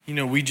You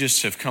know, we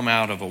just have come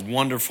out of a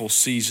wonderful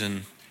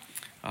season,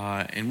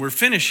 and we're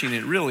finishing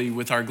it really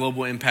with our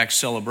Global Impact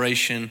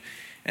Celebration.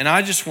 And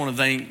I just want to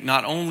thank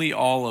not only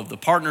all of the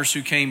partners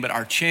who came, but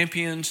our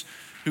champions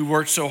who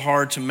worked so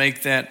hard to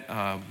make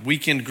that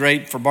weekend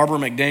great. For Barbara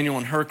McDaniel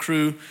and her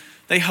crew,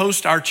 they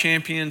host our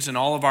champions and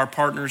all of our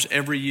partners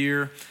every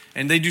year.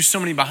 And they do so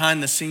many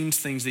behind the scenes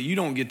things that you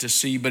don't get to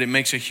see, but it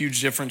makes a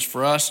huge difference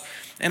for us.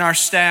 And our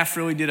staff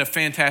really did a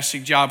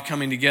fantastic job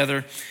coming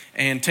together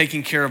and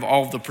taking care of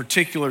all of the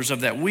particulars of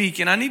that week.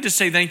 And I need to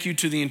say thank you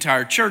to the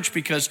entire church,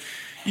 because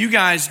you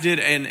guys did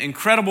an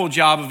incredible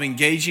job of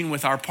engaging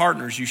with our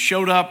partners. You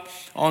showed up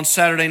on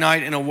Saturday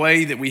night in a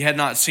way that we had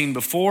not seen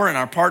before, and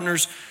our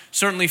partners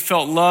certainly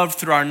felt loved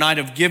through our night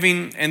of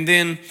giving. And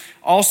then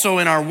also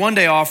in our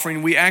one-day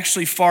offering, we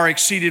actually far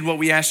exceeded what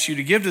we asked you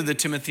to give to the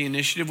Timothy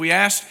Initiative. We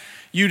asked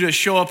you to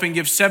show up and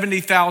give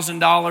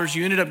 $70,000.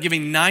 You ended up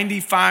giving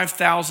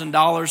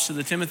 $95,000 to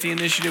the Timothy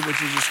Initiative,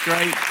 which is just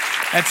great.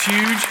 That's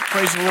huge.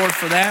 Praise the Lord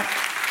for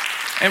that.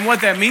 And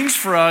what that means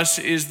for us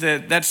is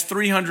that that's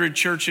 300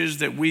 churches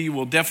that we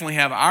will definitely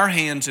have our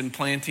hands in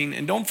planting.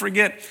 And don't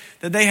forget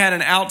that they had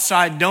an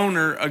outside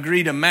donor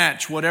agree to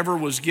match whatever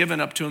was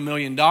given up to $1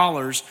 million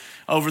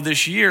over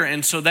this year.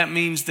 And so that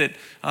means that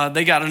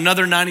they got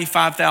another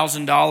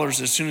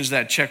 $95,000 as soon as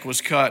that check was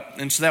cut.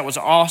 And so that was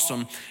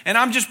awesome. And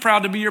I'm just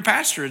proud to be your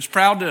pastor. It's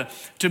proud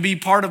to be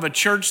part of a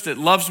church that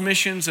loves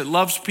missions, that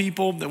loves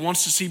people, that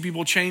wants to see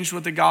people changed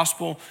with the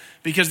gospel,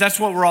 because that's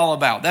what we're all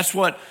about. That's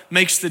what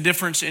makes the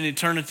difference in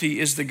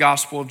eternity, is the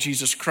gospel of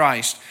Jesus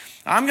Christ.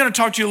 I'm going to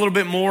talk to you a little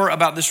bit more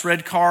about this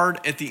red card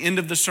at the end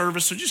of the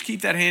service, so just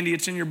keep that handy.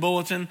 It's in your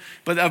bulletin,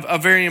 but a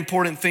very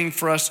important thing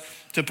for us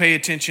to pay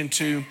attention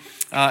to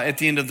at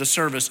the end of the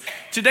service.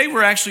 Today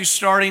we're actually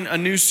starting a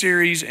new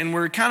series, and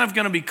we're kind of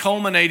going to be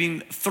culminating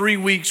 3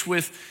 weeks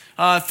with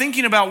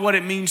thinking about what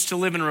it means to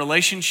live in a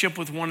relationship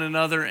with one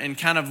another, and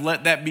kind of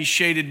let that be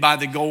shaded by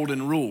the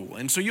golden rule.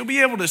 And so you'll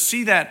be able to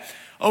see that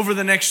over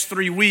the next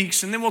 3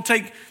 weeks, and then we'll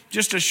take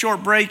just a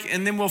short break,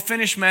 and then we'll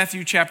finish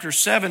Matthew chapter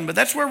 7. But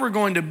that's where we're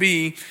going to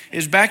be,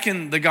 is back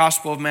in the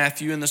Gospel of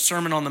Matthew in the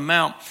Sermon on the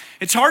Mount.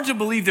 It's hard to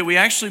believe that we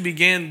actually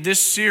began this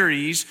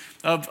series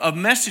of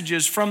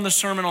messages from the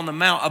Sermon on the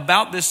Mount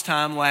about this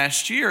time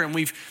last year, and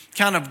we've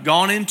kind of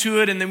gone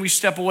into it, and then we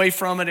step away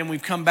from it, and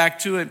we've come back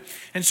to it.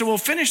 And so we'll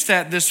finish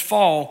that this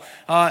fall.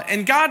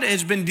 And God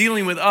has been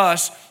dealing with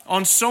us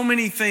on so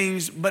many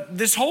things, but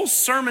this whole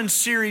sermon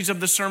series of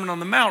the Sermon on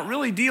the Mount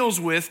really deals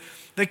with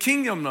the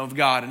kingdom of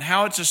God and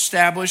how it's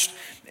established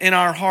in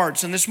our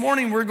hearts. And this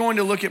morning we're going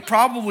to look at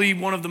probably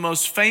one of the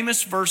most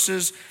famous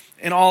verses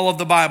in all of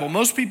the Bible.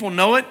 Most people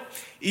know it,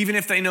 even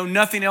if they know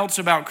nothing else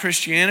about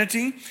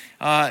Christianity.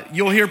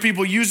 You'll hear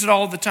people use it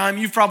all the time.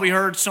 You've probably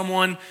heard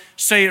someone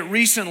say it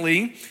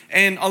recently.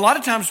 And a lot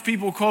of times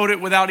people quote it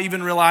without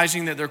even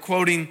realizing that they're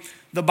quoting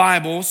the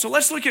Bible. So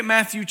let's look at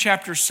Matthew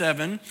chapter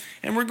 7.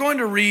 And we're going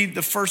to read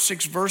the first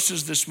 6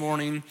 verses this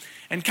morning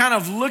and kind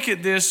of look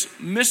at this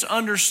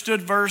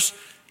misunderstood verse,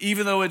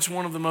 even though it's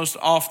one of the most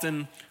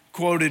often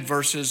quoted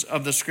verses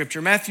of the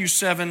scripture. Matthew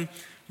 7,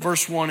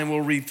 verse 1, and we'll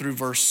read through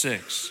verse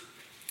 6.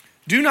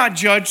 Do not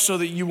judge so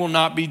that you will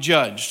not be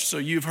judged. So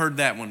you've heard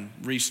that one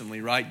recently,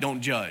 right?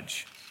 Don't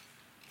judge.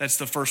 That's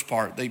the first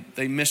part.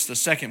 They missed the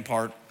second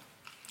part.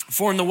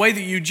 For in the way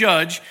that you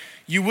judge,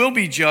 you will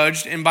be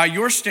judged, and by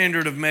your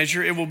standard of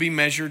measure, it will be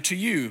measured to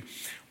you.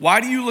 Why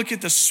do you look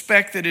at the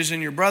speck that is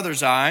in your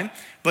brother's eye,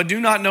 but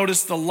do not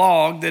notice the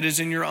log that is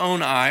in your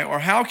own eye? Or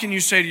how can you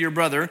say to your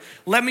brother,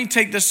 let me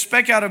take the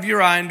speck out of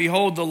your eye, and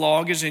behold, the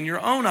log is in your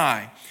own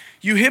eye?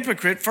 You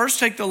hypocrite, first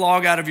take the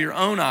log out of your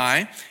own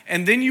eye,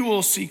 and then you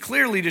will see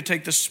clearly to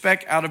take the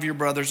speck out of your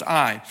brother's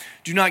eye.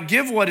 Do not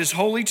give what is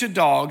holy to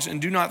dogs,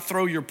 and do not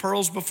throw your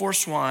pearls before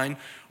swine,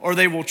 or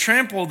they will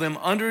trample them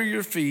under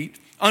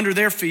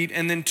their feet,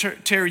 and then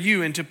tear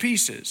you into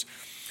pieces.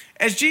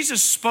 As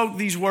Jesus spoke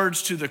these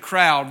words to the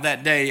crowd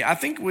that day, I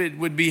think it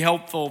would be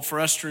helpful for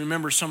us to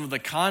remember some of the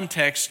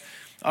context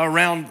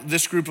around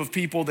this group of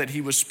people that he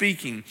was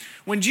speaking.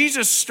 When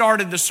Jesus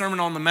started the Sermon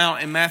on the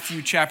Mount in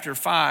Matthew chapter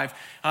 5,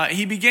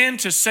 he began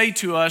to say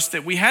to us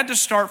that we had to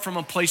start from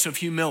a place of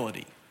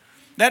humility.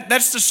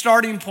 That's the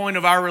starting point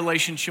of our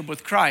relationship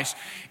with Christ.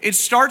 It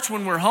starts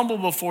when we're humble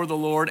before the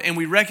Lord and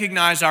we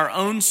recognize our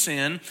own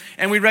sin,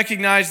 and we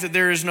recognize that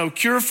there is no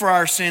cure for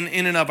our sin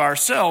in and of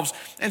ourselves.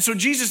 And so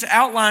Jesus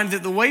outlined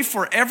that the way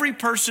for every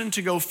person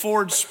to go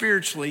forward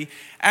spiritually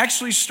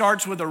actually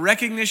starts with a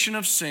recognition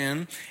of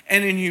sin,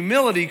 and in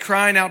humility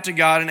crying out to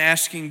God and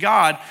asking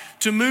God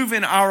to move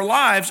in our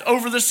lives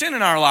over the sin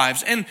in our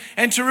lives.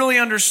 And to really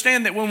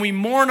understand that when we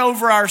mourn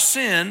over our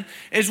sin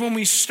is when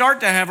we start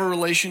to have a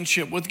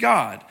relationship with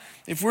God.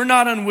 If we're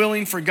not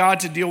unwilling for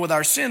God to deal with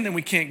our sin, then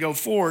we can't go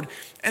forward.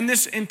 And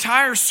this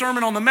entire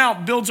Sermon on the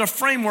Mount builds a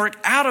framework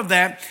out of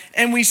that,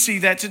 and we see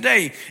that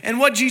today. And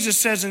what Jesus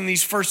says in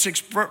these first 6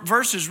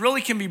 verses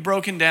really can be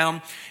broken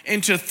down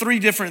into 3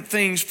 different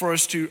things for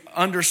us to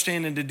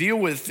understand and to deal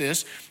with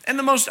this. And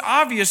the most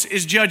obvious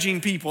is judging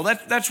people.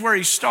 That's where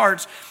he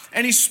starts.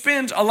 And he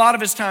spends a lot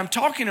of his time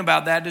talking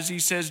about that as he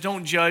says,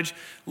 don't judge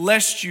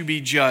lest you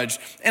be judged.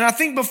 And I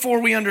think before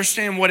we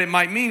understand what it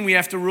might mean, we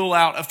have to rule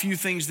out a few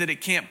things that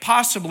it can't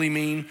possibly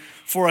mean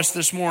for us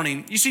this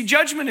morning. You see,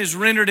 judgment is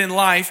rendered in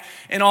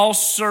life in all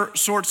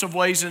sorts of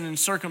ways and in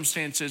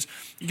circumstances.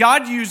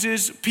 God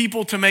uses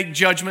people to make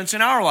judgments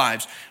in our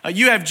lives.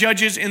 You have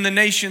judges in the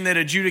nation that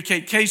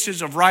adjudicate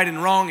cases of right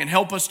and wrong and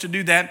help us to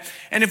do that.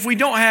 And if we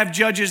don't have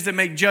judges that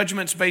make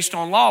judgments based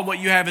on law, what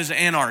you have is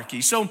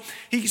anarchy. So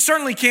he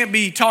certainly can't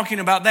be talking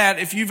about that.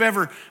 If you've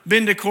ever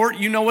been to court,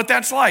 you know what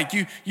that's like.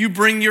 You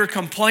bring your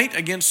complaint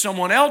against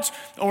someone else,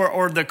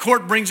 or the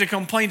court brings a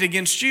complaint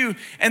against you,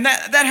 and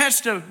that has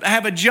to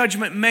have a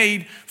judgment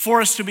made for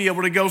us to be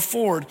able to go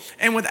forward.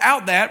 And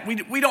without that,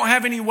 we don't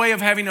have any way of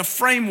having a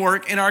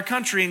framework in our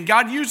country, and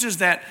God uses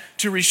that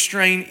to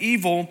restrain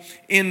evil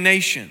in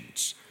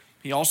nations.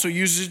 He also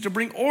uses it to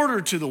bring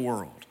order to the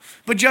world.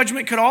 But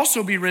judgment could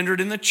also be rendered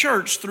in the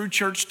church through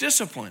church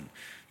discipline.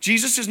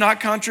 Jesus is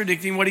not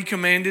contradicting what he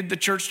commanded the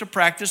church to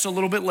practice a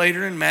little bit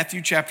later in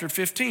Matthew chapter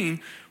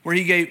 15, where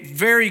he gave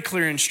very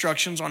clear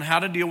instructions on how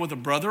to deal with a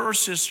brother or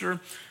sister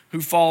who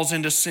falls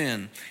into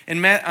sin.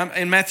 In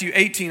Matthew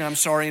 18,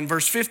 in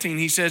verse 15,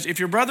 he says, if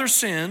your brother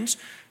sins,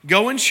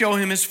 go and show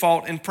him his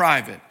fault in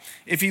private.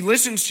 If he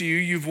listens to you,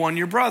 you've won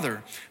your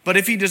brother. But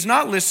if he does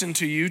not listen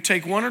to you,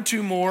 take one or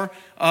two more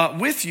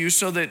with you,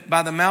 so that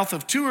by the mouth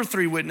of 2 or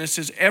 3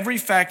 witnesses, every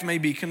fact may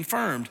be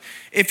confirmed.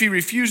 If he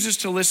refuses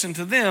to listen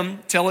to them,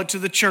 tell it to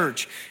the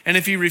church. And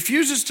if he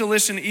refuses to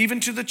listen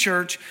even to the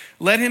church,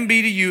 let him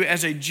be to you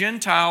as a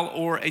Gentile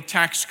or a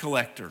tax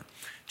collector.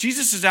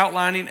 Jesus is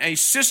outlining a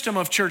system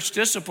of church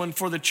discipline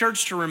for the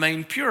church to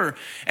remain pure.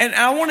 And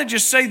I want to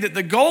just say that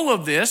the goal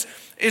of this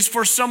is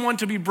for someone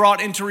to be brought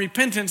into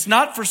repentance,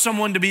 not for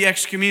someone to be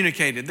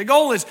excommunicated. The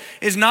goal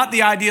is not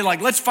the idea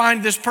like, let's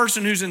find this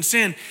person who's in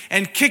sin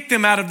and kick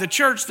them out of the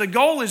church. The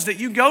goal is that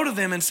you go to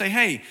them and say,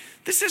 hey,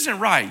 this isn't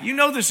right. You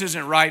know this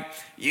isn't right.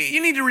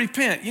 You need to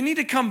repent. You need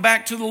to come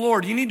back to the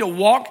Lord. You need to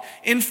walk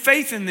in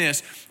faith in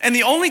this. And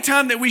the only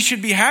time that we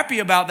should be happy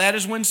about that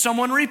is when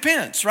someone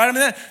repents, right? I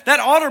mean, that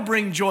ought to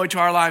bring joy to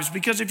our lives,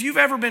 because if you've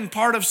ever been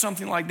part of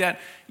something like that,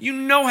 you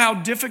know how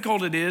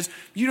difficult it is.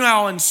 You know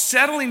how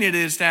unsettling it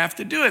is to have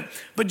to do it.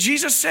 But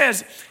Jesus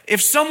says,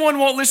 if someone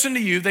won't listen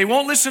to you, they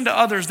won't listen to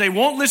others, they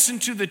won't listen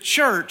to the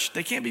church,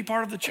 they can't be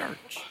part of the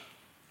church.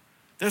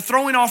 They're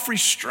throwing off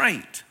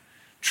restraint.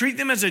 Treat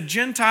them as a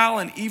Gentile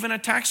and even a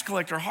tax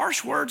collector.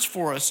 Harsh words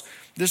for us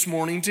this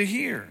morning to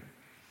hear.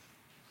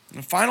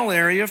 The final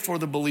area for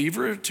the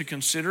believer to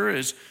consider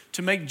is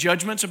to make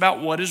judgments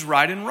about what is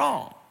right and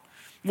wrong.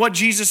 What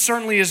Jesus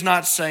certainly is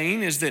not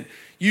saying is that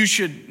you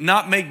should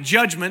not make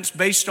judgments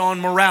based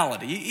on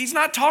morality. He's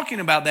not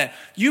talking about that.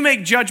 You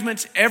make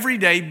judgments every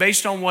day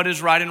based on what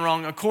is right and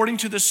wrong according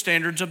to the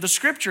standards of the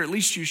Scripture. At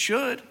least you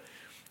should.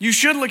 You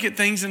should look at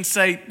things and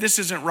say, this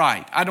isn't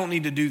right. I don't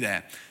need to do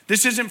that.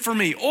 This isn't for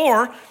me.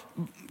 Or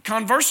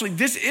conversely,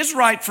 this is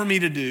right for me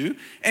to do,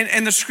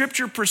 and the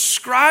Scripture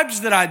prescribes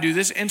that I do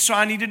this, and so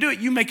I need to do it.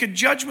 You make a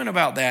judgment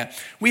about that.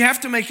 We have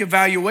to make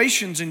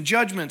evaluations and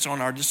judgments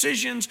on our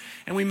decisions,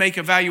 and we make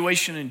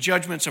evaluation and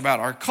judgments about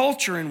our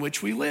culture in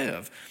which we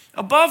live.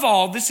 Above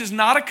all, this is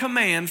not a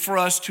command for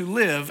us to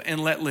live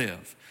and let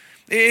live.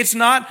 It's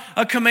not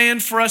a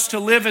command for us to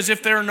live as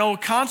if there are no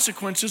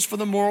consequences for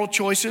the moral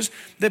choices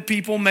that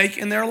people make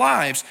in their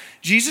lives.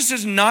 Jesus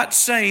is not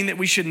saying that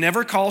we should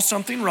never call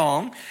something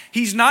wrong.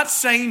 He's not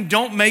saying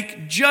don't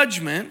make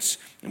judgments.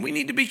 And we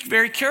need to be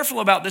very careful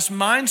about this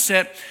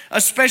mindset,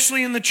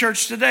 especially in the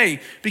church today.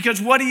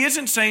 Because what he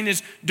isn't saying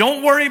is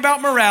don't worry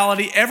about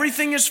morality.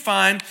 Everything is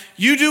fine.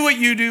 You do what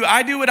you do.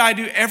 I do what I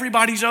do.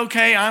 Everybody's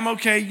okay. I'm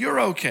okay. You're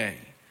okay.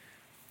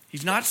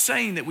 He's not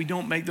saying that we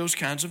don't make those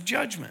kinds of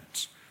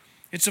judgments.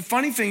 It's a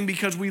funny thing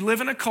because we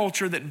live in a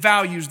culture that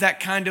values that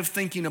kind of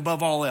thinking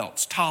above all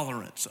else,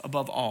 tolerance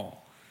above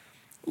all.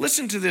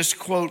 Listen to this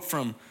quote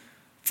from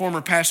former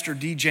pastor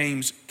D.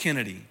 James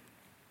Kennedy.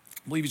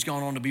 I believe he's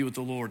gone on to be with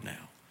the Lord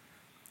now.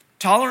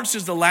 Tolerance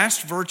is the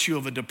last virtue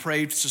of a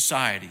depraved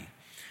society.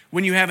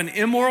 When you have an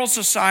immoral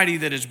society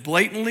that has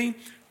blatantly,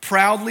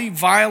 proudly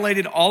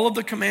violated all of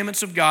the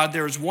commandments of God,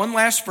 there is one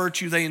last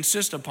virtue they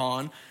insist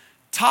upon,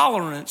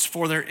 tolerance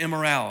for their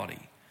immorality.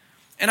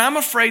 And I'm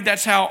afraid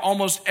that's how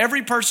almost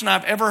every person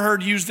I've ever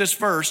heard use this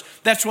verse,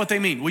 that's what they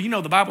mean. Well, you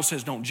know, the Bible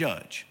says don't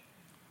judge.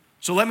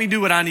 So let me do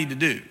what I need to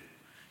do.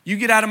 You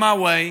get out of my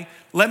way.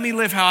 Let me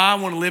live how I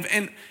want to live.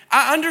 And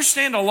I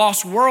understand a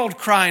lost world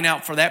crying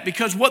out for that,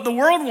 because what the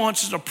world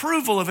wants is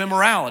approval of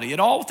immorality at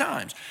all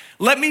times.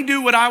 Let me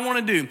do what I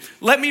want to do.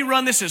 Let me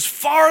run this as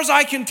far as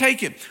I can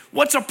take it.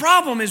 What's a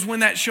problem is when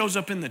that shows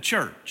up in the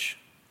church.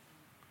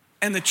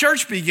 And the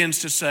church begins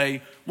to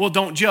say, well,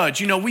 don't judge.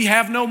 You know, we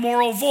have no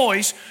moral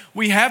voice.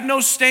 We have no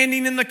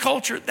standing in the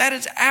culture. That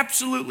is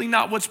absolutely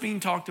not what's being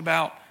talked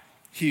about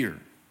here.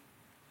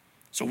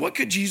 So what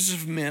could Jesus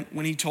have meant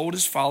when he told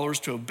his followers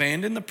to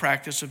abandon the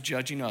practice of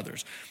judging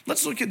others?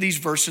 Let's look at these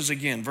verses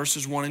again,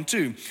 verses 1 and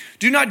 2.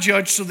 Do not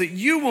judge so that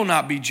you will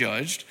not be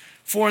judged.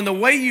 For in the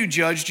way you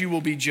judged, you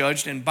will be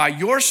judged, and by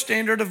your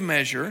standard of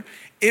measure,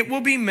 it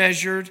will be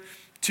measured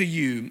to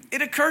you.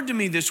 It occurred to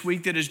me this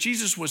week that as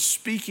Jesus was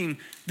speaking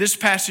this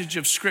passage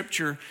of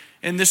Scripture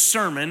in this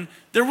sermon,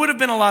 there would have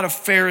been a lot of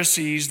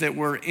Pharisees that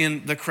were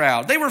in the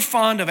crowd. They were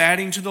fond of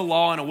adding to the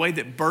law in a way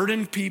that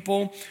burdened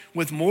people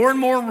with more and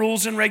more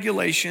rules and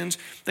regulations.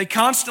 They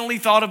constantly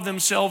thought of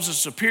themselves as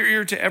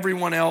superior to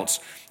everyone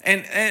else,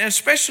 and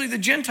especially the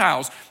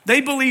Gentiles.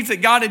 They believed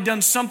that God had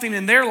done something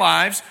in their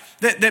lives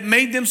that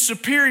made them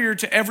superior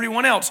to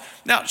everyone else.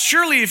 Now,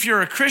 surely if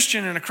you're a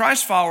Christian and a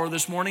Christ follower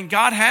this morning,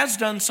 God has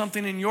done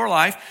something in your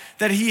life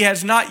that he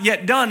has not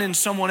yet done in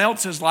someone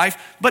else's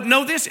life. But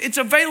know this, it's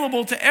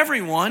available to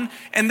everyone,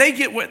 and they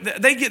get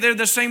there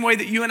the same way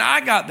that you and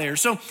I got there.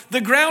 So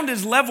the ground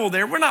is level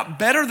there. We're not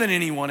better than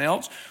anyone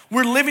else.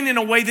 We're living in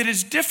a way that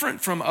is different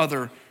from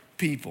other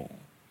people.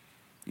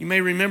 You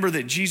may remember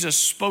that Jesus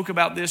spoke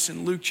about this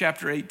in Luke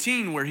chapter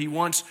 18, where he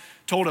once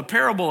told a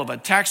parable of a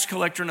tax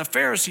collector and a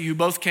Pharisee who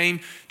both came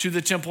to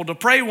the temple to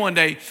pray one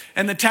day.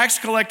 And the tax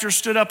collector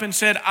stood up and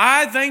said,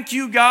 I thank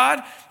you,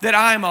 God, that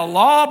I am a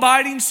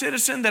law-abiding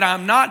citizen, that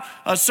I'm not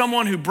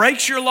someone who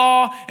breaks your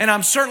law, and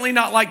I'm certainly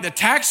not like the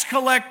tax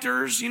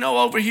collectors,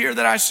 over here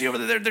that I see over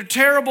there. They're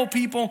terrible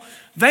people.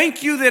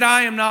 Thank you that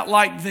I am not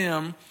like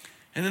them.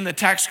 And then the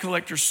tax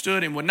collector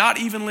stood and would not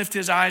even lift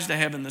his eyes to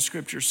heaven, the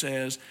scripture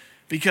says,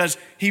 because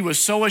he was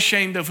so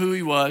ashamed of who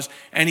he was.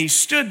 And he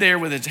stood there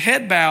with his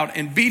head bowed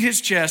and beat his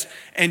chest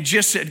and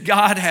just said,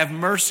 God, have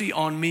mercy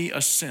on me,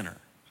 a sinner.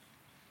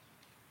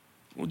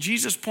 Well,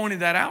 Jesus pointed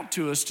that out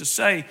to us to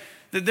say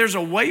that there's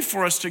a way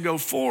for us to go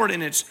forward,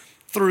 and it's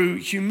through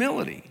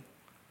humility.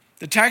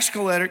 The tax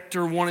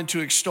collector wanted to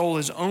extol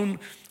his own,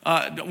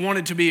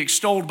 wanted to be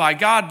extolled by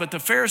God, but the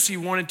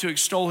Pharisee wanted to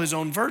extol his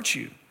own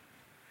virtue.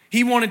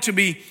 He wanted to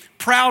be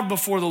proud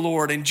before the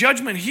Lord. And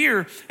judgment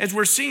here, as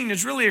we're seeing,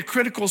 is really a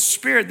critical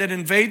spirit that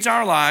invades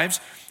our lives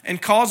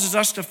and causes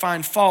us to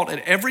find fault at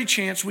every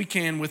chance we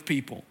can with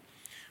people.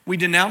 We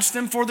denounce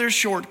them for their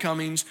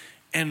shortcomings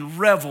and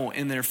revel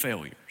in their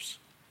failures.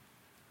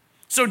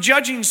 So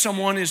judging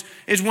someone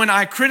is when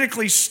I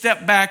critically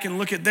step back and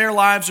look at their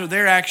lives or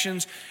their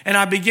actions, and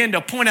I begin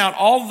to point out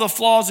all of the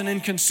flaws and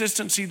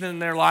inconsistencies in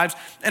their lives.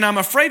 And I'm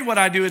afraid what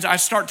I do is I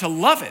start to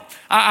love it.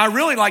 I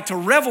really like to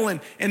revel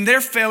in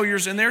their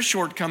failures and their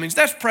shortcomings.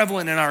 That's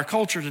prevalent in our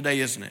culture today,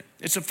 isn't it?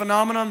 It's a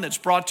phenomenon that's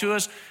brought to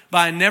us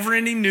by a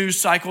never-ending news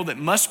cycle that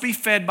must be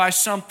fed by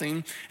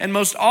something, and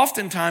most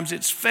oftentimes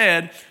it's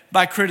fed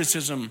by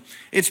criticism.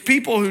 It's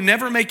people who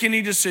never make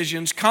any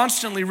decisions,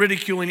 constantly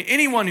ridiculing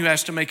anyone who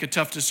has to make a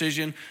tough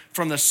decision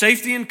from the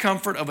safety and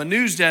comfort of a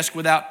news desk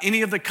without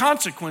any of the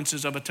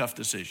consequences of a tough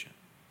decision.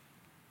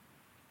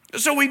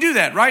 So we do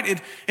that,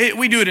 right?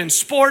 We do it in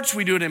sports,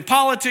 we do it in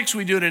politics,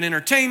 we do it in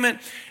entertainment,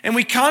 and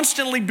we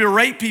constantly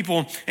berate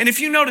people. And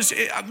if you notice,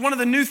 one of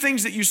the new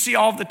things that you see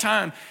all the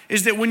time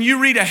is that when you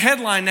read a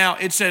headline now,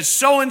 it says,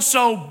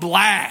 so-and-so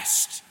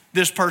blast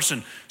this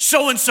person,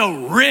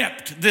 so-and-so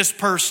ripped this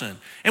person.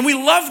 And we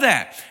love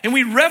that, and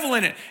we revel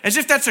in it, as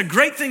if that's a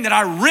great thing that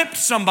I ripped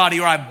somebody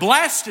or I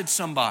blasted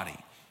somebody.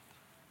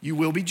 You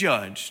will be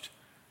judged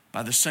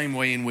by the same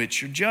way in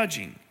which you're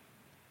judging.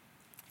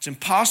 It's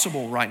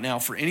impossible right now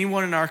for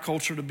anyone in our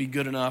culture to be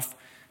good enough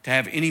to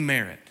have any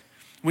merit.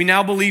 We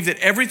now believe that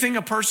everything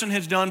a person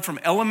has done from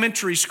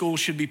elementary school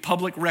should be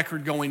public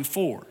record going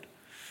forward.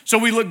 So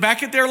we look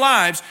back at their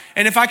lives,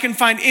 and if I can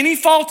find any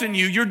fault in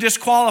you, you're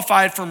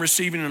disqualified from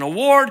receiving an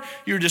award,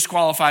 you're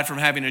disqualified from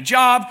having a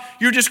job,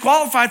 you're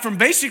disqualified from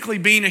basically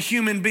being a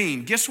human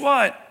being. Guess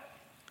what?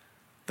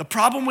 The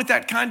problem with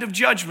that kind of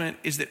judgment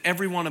is that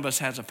every one of us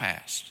has a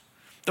past.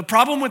 The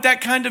problem with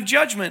that kind of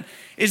judgment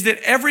is that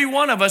every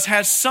one of us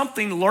has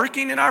something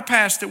lurking in our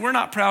past that we're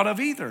not proud of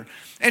either.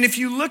 And if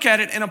you look at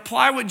it and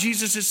apply what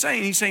Jesus is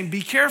saying, he's saying,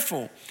 be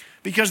careful,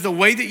 because the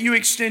way that you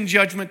extend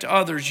judgment to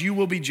others, you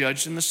will be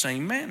judged in the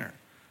same manner.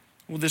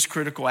 Well, this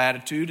critical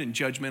attitude and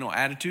judgmental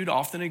attitude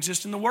often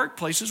exists in the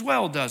workplace as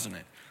well, doesn't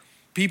it?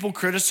 People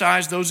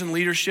criticize those in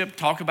leadership,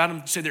 talk about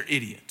them, say they're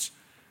idiots.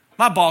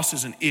 My boss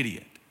is an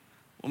idiot.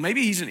 Well,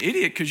 maybe he's an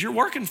idiot because you're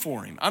working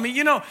for him. I mean,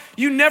 you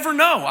never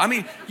know.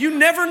 You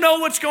never know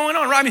what's going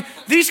on, right?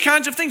 These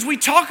kinds of things, we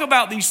talk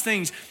about these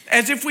things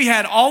as if we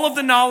had all of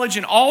the knowledge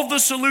and all of the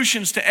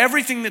solutions to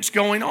everything that's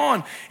going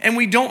on. And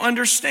we don't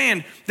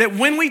understand that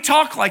when we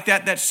talk like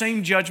that, that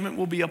same judgment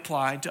will be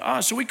applied to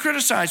us. So we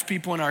criticize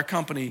people in our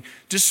company,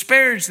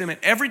 disparage them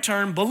at every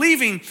turn,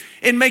 believing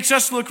it makes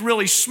us look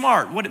really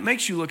smart. What it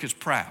makes you look is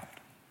proud.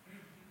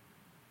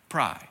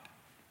 Pride.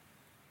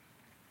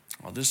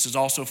 Well, this is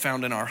also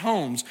found in our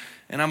homes,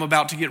 and I'm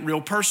about to get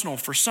real personal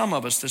for some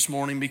of us this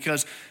morning,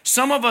 because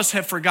some of us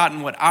have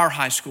forgotten what our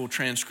high school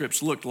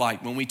transcripts looked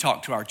like when we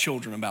talked to our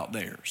children about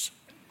theirs.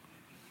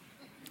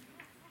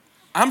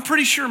 I'm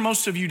pretty sure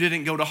most of you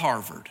didn't go to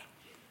Harvard,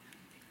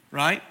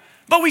 right?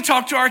 But we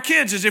talk to our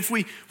kids as if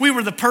we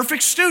were the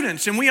perfect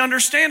students and we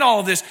understand all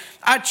of this.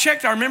 I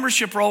checked our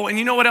membership roll, and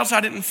you know what else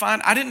I didn't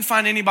find? I didn't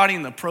find anybody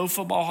in the Pro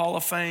Football Hall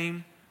of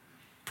Fame,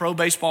 Pro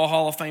Baseball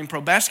Hall of Fame,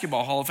 Pro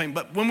Basketball Hall of Fame.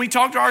 But when we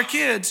talk to our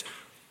kids,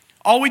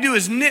 All we do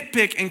is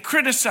nitpick and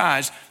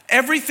criticize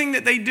everything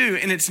that they do,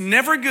 and it's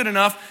never good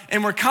enough,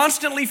 and we're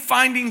constantly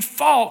finding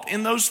fault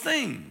in those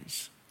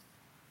things.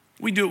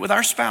 We do it with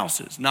our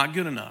spouses, not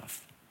good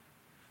enough.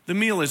 The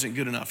meal isn't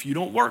good enough. You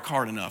don't work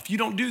hard enough. You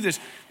don't do this.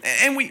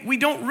 And we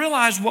don't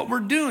realize what we're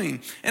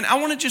doing. And I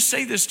want to just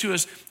say this to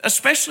us,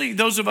 especially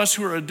those of us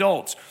who are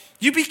adults.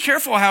 You be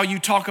careful how you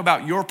talk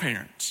about your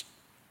parents.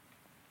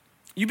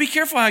 You be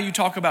careful how you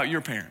talk about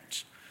your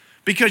parents.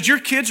 Because your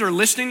kids are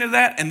listening to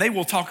that and they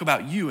will talk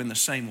about you in the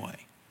same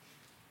way.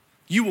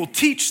 You will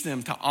teach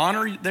them to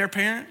honor their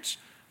parents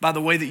by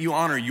the way that you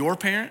honor your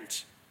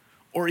parents,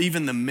 or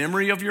even the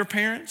memory of your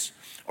parents.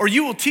 Or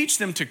you will teach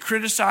them to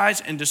criticize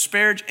and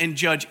disparage and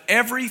judge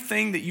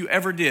everything that you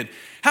ever did.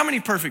 How many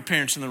perfect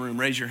parents in the room?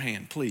 Raise your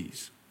hand,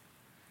 please.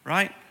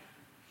 Right?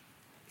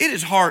 It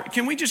is hard.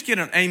 Can we just get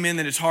an amen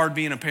that it's hard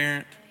being a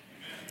parent?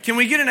 Can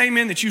we get an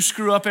amen that you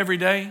screw up every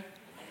day?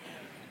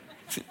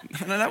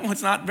 No, that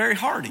one's not very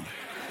hardy.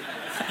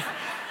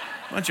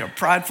 Bunch of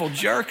prideful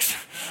jerks,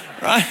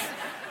 right?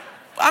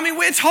 I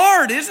mean, it's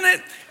hard, isn't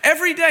it?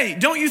 Every day.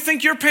 Don't you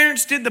think your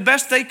parents did the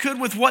best they could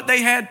with what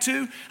they had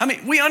to? I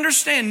mean, we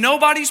understand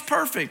nobody's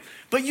perfect,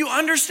 but you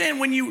understand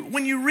when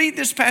you read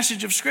this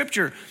passage of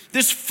Scripture,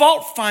 this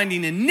fault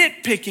finding and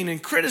nitpicking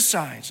and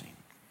criticizing,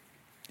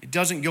 it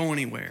doesn't go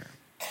anywhere.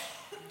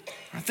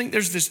 I think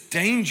there's this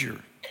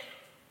danger.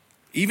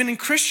 Even in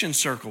Christian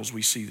circles,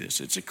 we see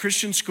this. It's at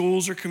Christian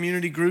schools or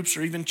community groups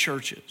or even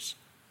churches.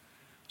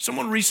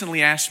 Someone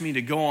recently asked me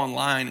to go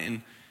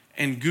online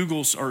and Google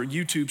or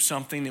YouTube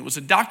something. It was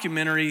a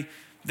documentary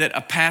that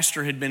a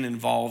pastor had been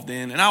involved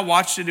in. And I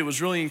watched it. It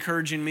was really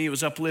encouraging me. It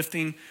was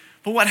uplifting.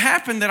 But what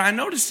happened that I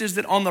noticed is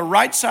that on the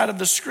right side of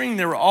the screen,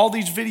 there were all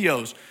these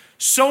videos.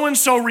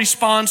 So-and-so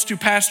responds to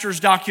pastor's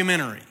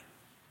documentary.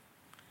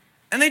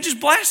 And they just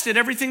blasted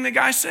everything the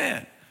guy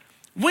said.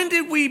 When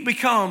did we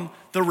become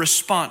the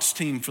response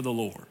team for the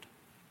Lord?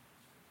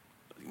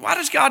 Why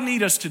does God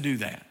need us to do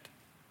that?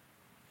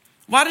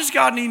 Why does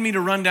God need me to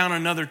run down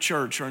another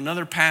church or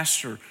another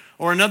pastor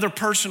or another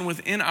person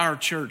within our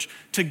church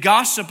to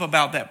gossip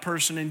about that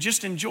person and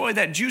just enjoy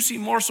that juicy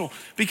morsel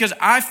because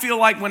I feel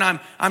like when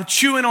I'm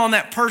chewing on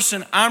that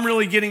person, I'm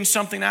really getting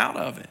something out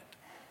of it?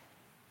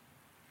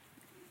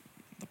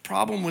 The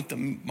problem with the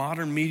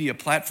modern media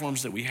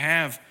platforms that we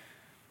have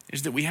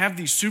is that we have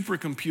these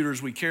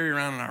supercomputers we carry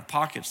around in our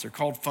pockets. They're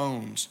called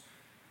phones.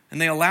 And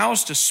they allow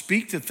us to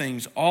speak to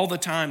things all the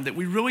time that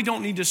we really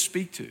don't need to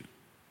speak to.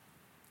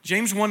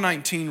 James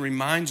 1:19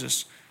 reminds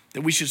us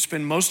that we should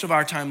spend most of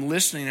our time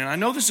listening. And I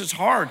know this is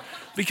hard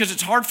because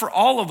it's hard for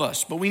all of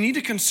us, but we need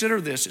to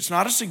consider this. It's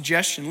not a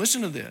suggestion.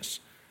 Listen to this.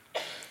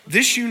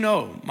 This you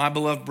know, my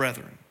beloved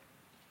brethren,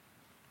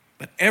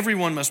 but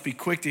everyone must be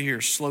quick to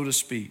hear, slow to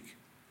speak,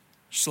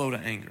 slow to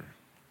anger.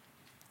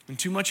 And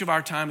too much of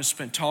our time is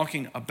spent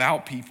talking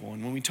about people.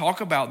 And when we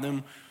talk about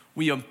them,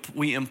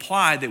 we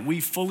imply that we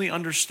fully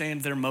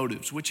understand their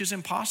motives, which is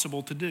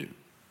impossible to do.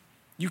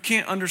 You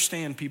can't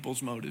understand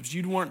people's motives.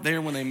 You weren't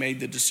there when they made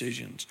the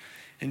decisions.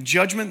 And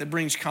judgment that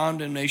brings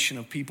condemnation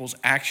of people's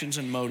actions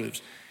and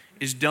motives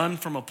is done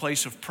from a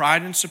place of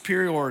pride and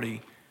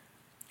superiority,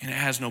 and it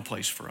has no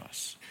place for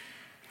us.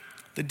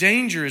 The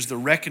danger is the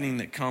reckoning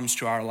that comes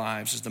to our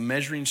lives as the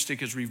measuring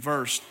stick is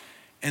reversed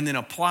and then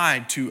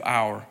applied to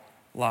our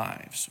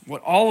lives.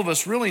 What all of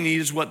us really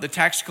need is what the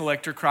tax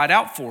collector cried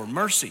out for,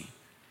 mercy.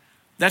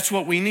 That's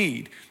what we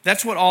need.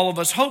 That's what all of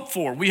us hope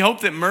for. We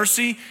hope that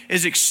mercy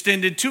is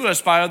extended to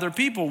us by other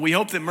people. We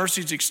hope that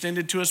mercy is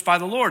extended to us by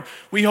the Lord.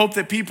 We hope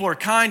that people are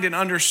kind and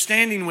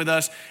understanding with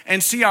us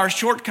and see our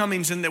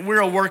shortcomings and that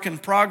we're a work in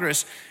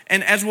progress.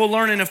 And as we'll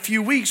learn in a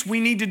few weeks, we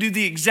need to do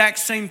the exact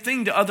same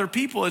thing to other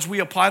people as we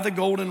apply the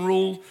golden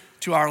rule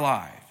to our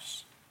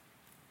lives.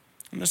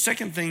 And the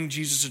second thing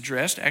Jesus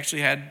addressed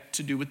actually had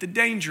to do with the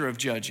danger of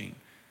judging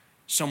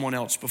someone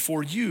else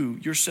before you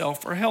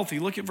yourself are healthy.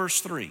 Look at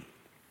verse 3.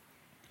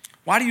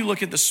 Why do you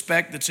look at the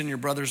speck that's in your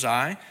brother's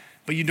eye,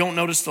 but you don't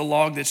notice the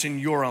log that's in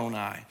your own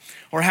eye?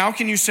 Or how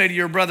can you say to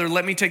your brother,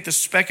 let me take the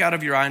speck out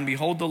of your eye and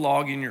behold the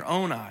log in your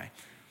own eye?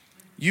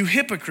 You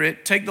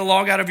hypocrite, take the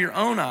log out of your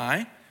own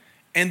eye,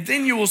 and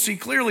then you will see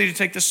clearly to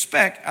take the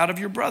speck out of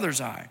your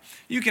brother's eye.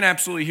 You can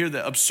absolutely hear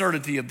the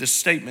absurdity of this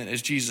statement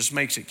as Jesus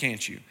makes it,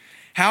 can't you?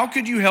 How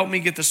could you help me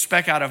get the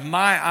speck out of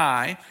my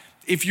eye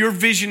if your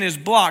vision is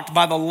blocked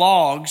by the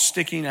log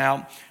sticking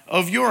out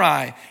of your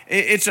eye?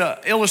 It's an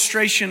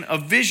illustration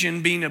of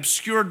vision being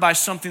obscured by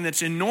something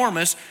that's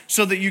enormous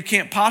so that you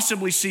can't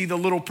possibly see the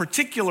little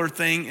particular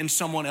thing in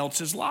someone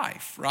else's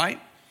life, right?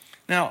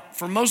 Now,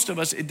 for most of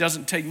us, it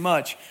doesn't take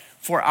much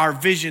for our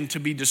vision to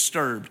be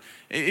disturbed.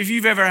 If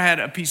you've ever had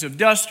a piece of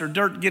dust or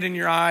dirt get in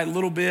your eye a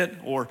little bit,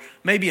 or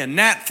maybe a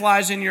gnat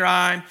flies in your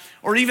eye,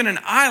 or even an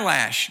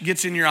eyelash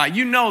gets in your eye,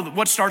 you know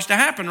what starts to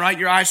happen, right?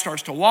 Your eye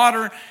starts to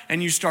water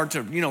and you start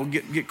to,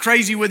 get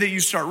crazy with it. You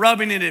start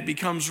rubbing it, it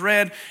becomes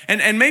red.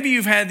 And maybe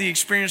you've had the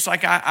experience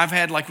like I've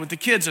had like with the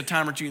kids a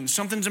time or two.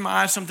 Something's in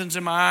my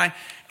eye,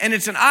 and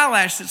it's an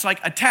eyelash that's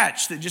like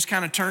attached that just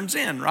kind of turns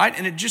in, right?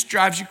 And it just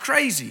drives you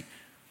crazy.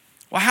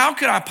 Well, how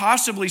could I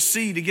possibly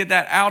see to get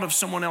that out of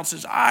someone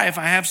else's eye if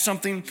I have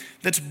something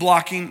that's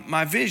blocking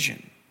my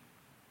vision?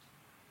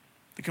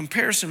 The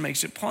comparison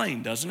makes it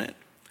plain, doesn't it?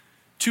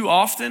 Too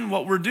often,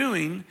 what we're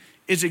doing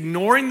is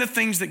ignoring the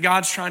things that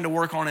God's trying to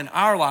work on in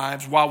our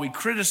lives while we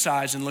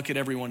criticize and look at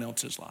everyone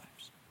else's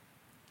lives.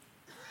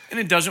 And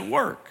it doesn't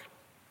work.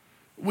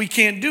 We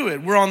can't do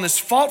it. We're on this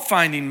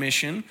fault-finding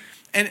mission,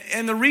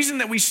 and the reason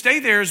that we stay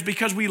there is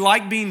because we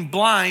like being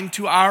blind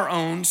to our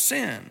own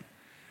sin.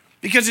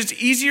 Because it's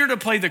easier to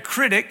play the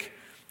critic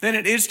than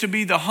it is to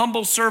be the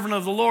humble servant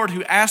of the Lord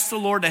who asks the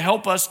Lord to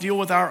help us deal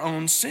with our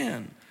own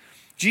sin.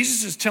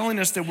 Jesus is telling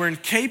us that we're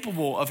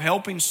incapable of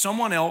helping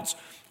someone else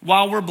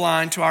while we're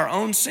blind to our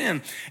own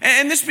sin.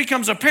 And this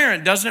becomes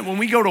apparent, doesn't it, when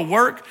we go to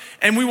work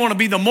and we want to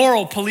be the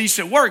moral police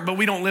at work, but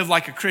we don't live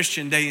like a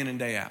Christian day in and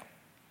day out.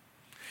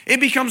 It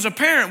becomes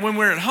apparent when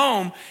we're at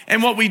home,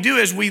 and what we do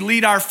is we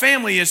lead our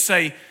family is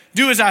say,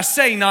 do as I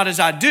say, not as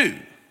I do.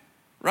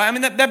 Right? I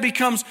mean, that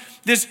becomes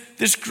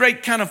this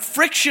great kind of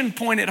friction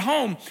point at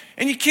home,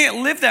 and you can't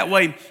live that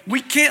way.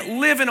 We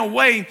can't live in a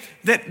way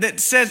that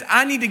says,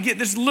 I need to get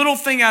this little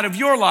thing out of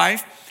your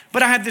life,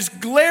 but I have this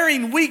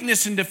glaring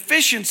weakness and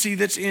deficiency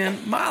that's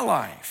in my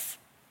life.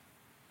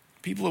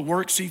 People at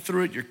work see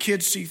through it, your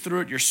kids see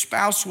through it, your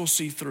spouse will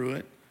see through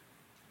it.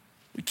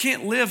 We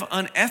can't live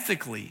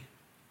unethically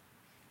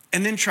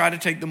and then try to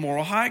take the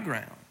moral high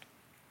ground.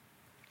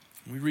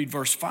 When we read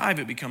verse 5,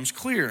 it becomes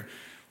clear.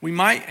 We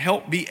might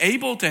be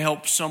able to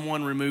help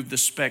someone remove the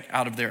speck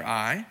out of their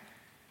eye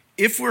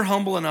if we're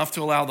humble enough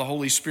to allow the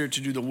Holy Spirit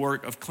to do the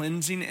work of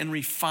cleansing and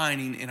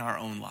refining in our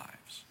own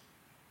lives.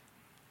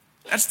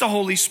 That's the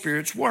Holy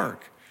Spirit's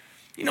work.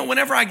 You know,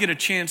 whenever I get a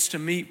chance to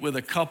meet with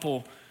a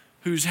couple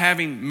who's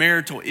having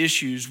marital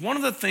issues, one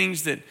of the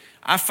things that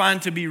I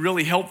find to be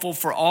really helpful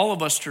for all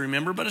of us to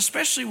remember, but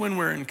especially when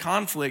we're in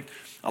conflict,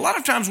 a lot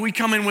of times we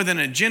come in with an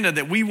agenda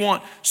that we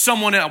want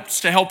someone else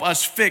to help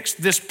us fix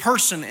this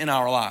person in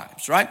our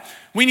lives, right?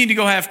 We need to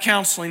go have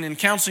counseling, and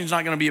counseling is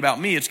not going to be about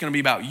me, it's going to be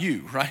about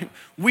you, right?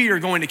 We are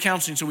going to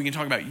counseling so we can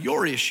talk about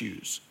your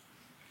issues.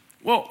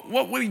 Well,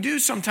 what we do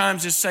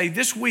sometimes is say,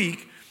 this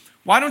week,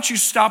 why don't you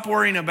stop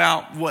worrying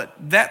about what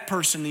that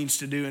person needs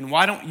to do, and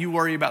why don't you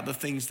worry about the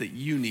things that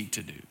you need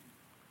to do?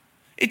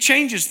 It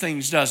changes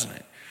things, doesn't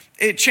it?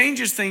 It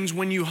changes things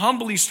when you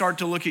humbly start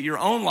to look at your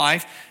own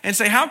life and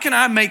say, how can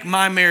I make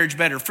my marriage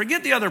better?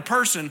 Forget the other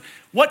person.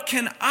 What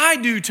can I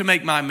do to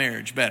make my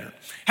marriage better?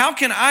 How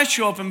can I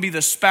show up and be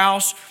the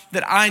spouse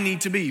that I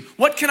need to be?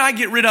 What can I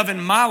get rid of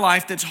in my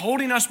life that's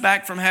holding us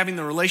back from having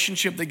the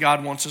relationship that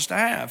God wants us to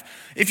have?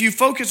 If you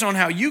focus on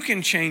how you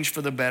can change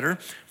for the better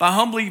by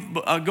humbly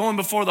going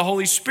before the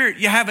Holy Spirit,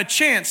 you have a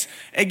chance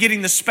at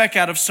getting the speck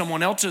out of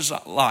someone else's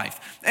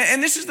life.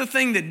 And this is the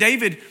thing that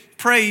David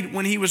prayed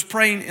when he was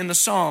praying in the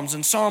Psalms.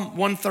 In Psalm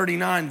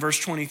 139, verse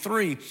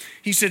 23,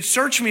 he said,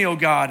 search me, O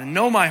God, and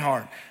know my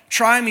heart.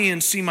 Try me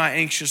and see my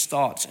anxious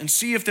thoughts, and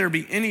see if there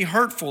be any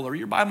hurtful, or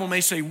your Bible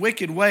may say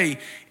wicked way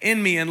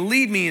in me, and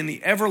lead me in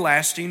the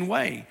everlasting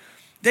way.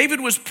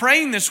 David was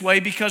praying this way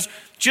because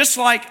just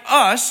like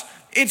us,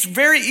 it's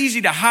very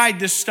easy to hide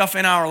this stuff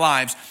in our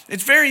lives.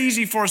 It's very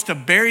easy for us to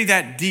bury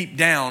that deep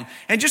down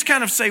and just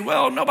kind of say,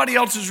 well, nobody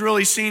else has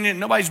really seen it.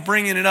 Nobody's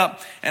bringing it up.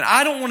 And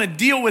I don't want to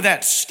deal with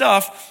that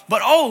stuff,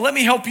 but let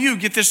me help you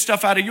get this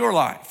stuff out of your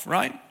life,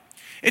 right?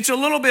 It's a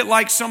little bit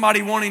like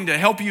somebody wanting to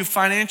help you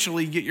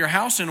financially get your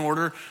house in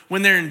order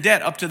when they're in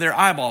debt up to their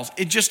eyeballs.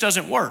 It just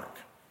doesn't work.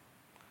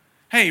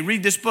 Hey,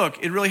 read this book.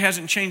 It really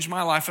hasn't changed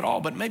my life at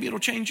all, but maybe it'll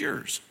change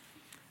yours.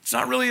 It's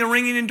not really a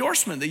ringing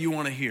endorsement that you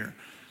want to hear.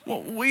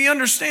 Well, we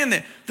understand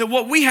that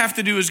what we have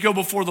to do is go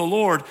before the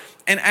Lord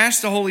and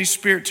ask the Holy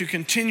Spirit to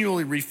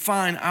continually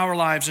refine our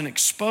lives and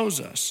expose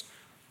us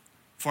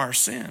for our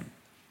sin.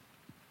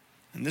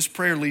 And this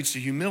prayer leads to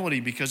humility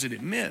because it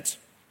admits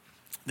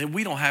that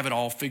we don't have it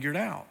all figured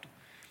out.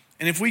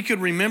 And if we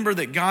could remember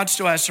that God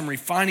still has some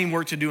refining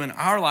work to do in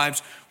our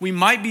lives, we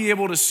might be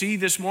able to see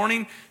this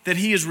morning that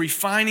He is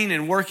refining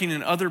and working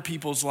in other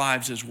people's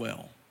lives as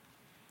well.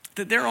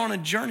 That they're on a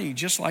journey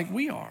just like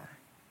we are.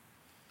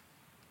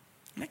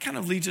 And that kind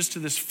of leads us to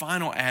this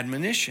final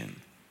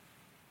admonition.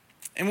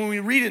 And when we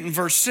read it in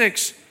verse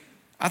 6,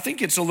 I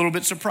think it's a little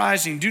bit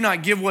surprising. Do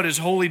not give what is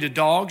holy to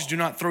dogs. Do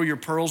not throw your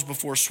pearls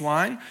before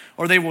swine,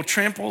 or they will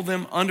trample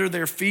them under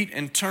their feet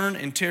and turn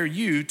and tear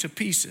you to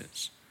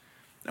pieces.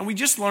 Now, we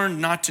just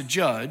learned not to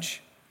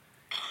judge,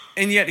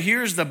 and yet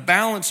here's the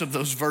balance of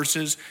those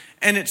verses,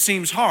 and it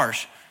seems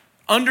harsh.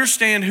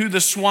 Understand who the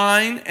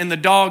swine and the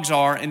dogs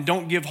are, and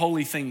don't give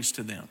holy things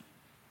to them.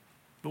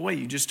 But wait,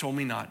 you just told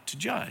me not to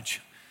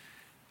judge.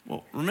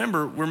 Well,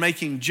 remember, we're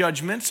making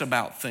judgments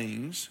about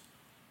things.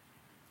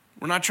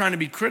 We're not trying to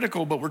be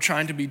critical, but we're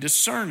trying to be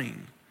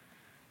discerning.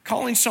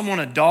 Calling someone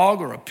a dog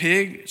or a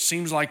pig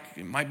seems like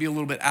it might be a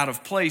little bit out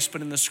of place,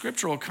 but in the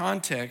scriptural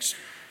context,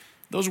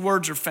 those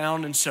words are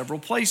found in several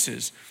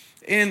places.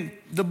 In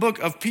the book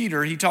of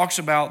Peter, he talks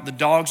about the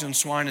dogs and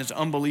swine as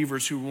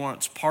unbelievers who were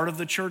once part of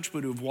the church,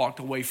 but who have walked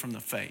away from the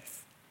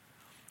faith.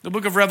 The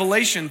book of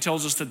Revelation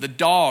tells us that the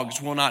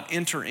dogs will not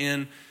enter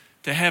in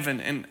to heaven.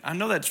 And I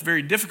know that's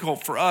very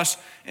difficult for us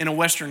in a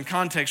Western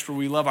context where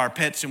we love our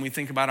pets and we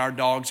think about our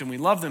dogs and we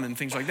love them and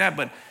things like that.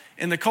 But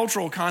in the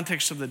cultural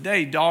context of the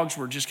day, dogs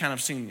were just kind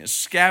of seen as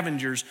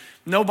scavengers.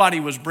 Nobody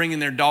was bringing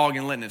their dog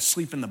and letting it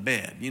sleep in the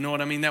bed. You know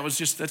what I mean?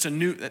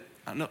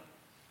 I know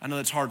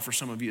that's hard for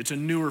some of you. It's a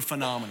newer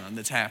phenomenon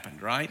that's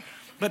happened, right?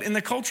 But in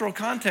the cultural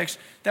context,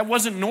 that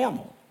wasn't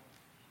normal.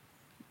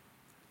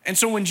 And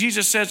so when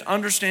Jesus says,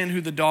 understand who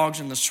the dogs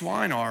and the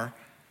swine are,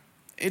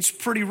 it's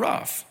pretty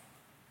rough.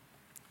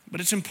 But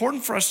it's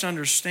important for us to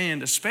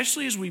understand,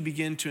 especially as we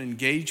begin to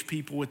engage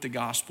people with the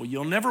gospel,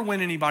 you'll never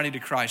win anybody to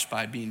Christ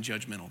by being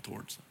judgmental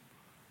towards them.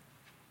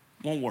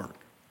 Won't work.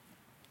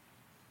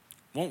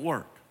 Won't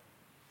work.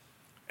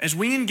 As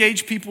we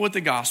engage people with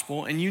the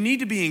gospel, and you need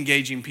to be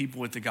engaging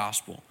people with the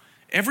gospel,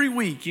 every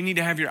week you need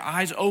to have your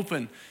eyes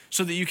open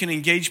so that you can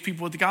engage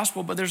people with the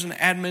gospel, but there's an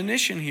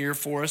admonition here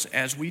for us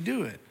as we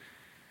do it.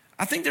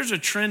 I think there's a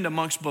trend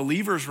amongst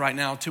believers right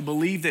now to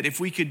believe that if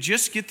we could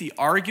just get the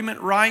argument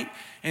right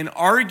and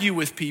argue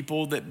with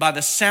people, that by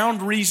the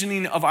sound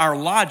reasoning of our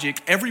logic,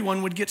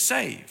 everyone would get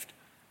saved.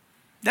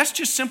 That's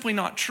just simply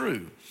not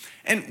true.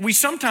 And we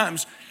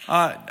sometimes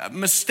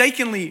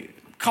mistakenly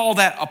call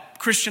that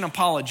Christian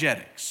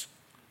apologetics.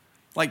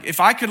 Like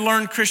if I could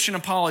learn Christian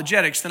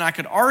apologetics, then I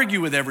could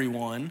argue with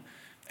everyone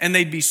and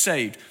they'd be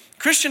saved.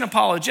 Christian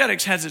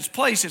apologetics has its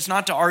place. It's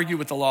not to argue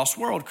with the lost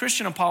world.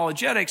 Christian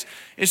apologetics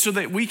is so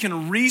that we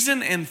can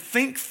reason and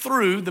think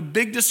through the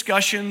big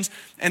discussions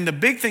and the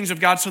big things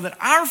of God so that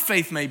our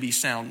faith may be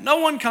sound. No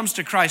one comes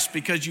to Christ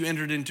because you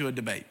entered into a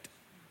debate.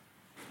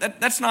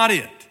 That's not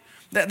it.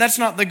 That's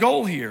not the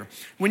goal here.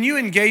 When you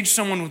engage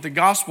someone with the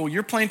gospel,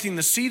 you're planting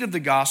the seed of the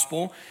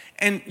gospel,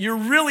 and you're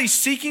really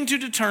seeking to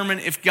determine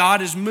if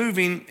God is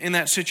moving in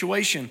that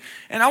situation.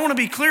 And I want to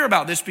be clear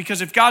about this,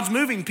 because if God's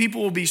moving,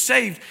 people will be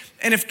saved.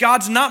 And if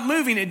God's not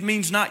moving, it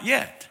means not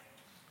yet.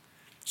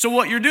 So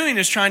what you're doing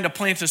is trying to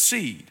plant a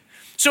seed.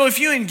 So if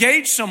you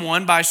engage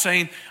someone by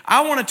saying,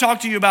 I want to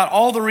talk to you about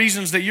all the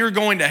reasons that you're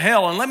going to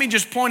hell, and let me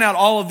just point out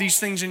all of these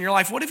things in your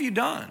life, what have you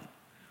done?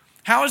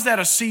 How is that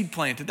a seed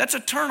planted? That's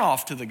a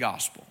turnoff to the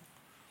gospel.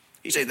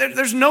 You say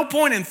there's no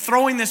point in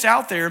throwing this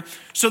out there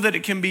so that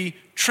it can be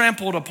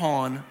trampled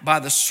upon by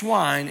the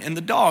swine and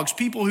the dogs,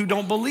 people who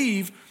don't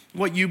believe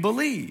what you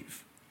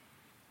believe.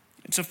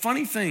 It's a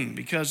funny thing,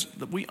 because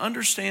we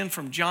understand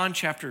from John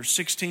chapter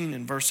 16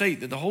 and verse 8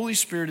 that the Holy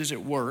Spirit is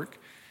at work,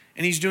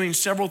 and he's doing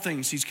several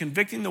things. He's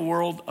convicting the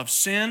world of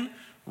sin,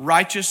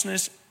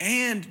 righteousness,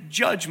 and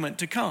judgment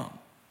to come.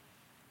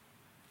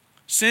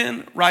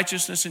 Sin,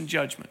 righteousness, and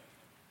judgment.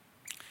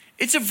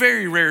 It's a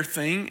very rare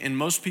thing in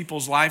most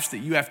people's lives that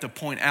you have to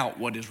point out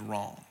what is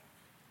wrong.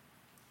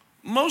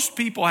 Most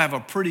people have a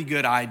pretty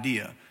good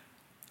idea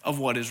of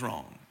what is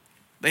wrong.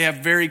 They have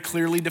very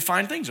clearly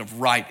defined things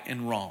of right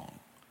and wrong.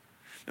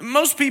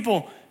 Most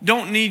people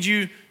don't need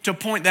you to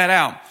point that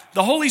out.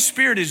 The Holy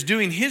Spirit is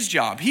doing his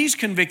job. He's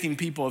convicting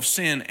people of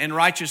sin and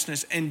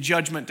righteousness and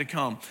judgment to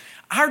come.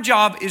 Our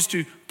job is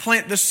to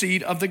plant the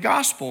seed of the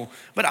gospel.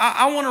 But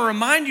I want to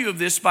remind you of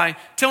this by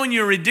telling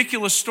you a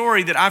ridiculous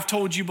story that I've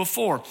told you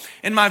before.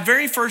 In my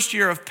very first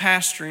year of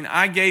pastoring,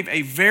 I gave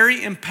a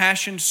very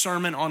impassioned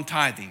sermon on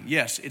tithing.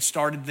 Yes, it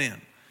started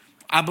then.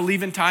 I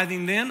believe in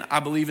tithing then.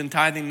 I believe in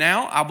tithing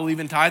now. I believe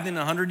in tithing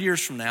 100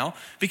 years from now,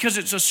 because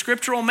it's a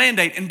scriptural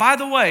mandate. And by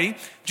the way,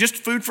 just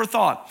food for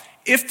thought.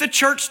 If the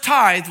church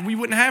tithed, we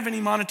wouldn't have any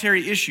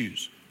monetary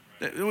issues.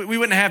 We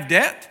wouldn't have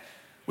debt.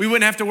 We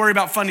wouldn't have to worry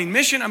about funding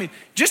mission. I mean,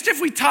 just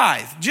if we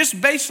tithe, just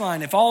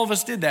baseline, if all of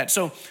us did that.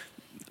 So,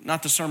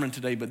 not the sermon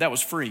today, but that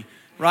was free,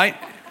 right?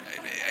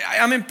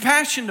 I'm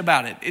impassioned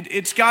about it.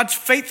 It's God's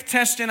faith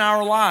test in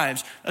our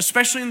lives,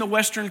 especially in the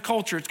Western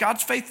culture. It's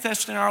God's faith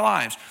test in our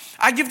lives.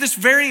 I give this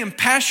very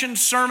impassioned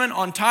sermon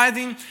on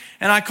tithing,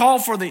 and I call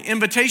for the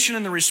invitation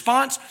and the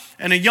response,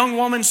 and a young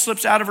woman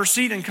slips out of her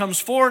seat and comes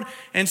forward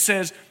and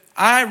says,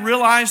 I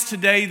realize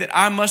today that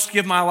I must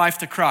give my life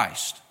to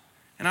Christ.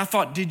 And I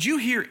thought, did you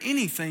hear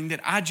anything that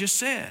I just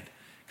said?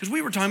 Because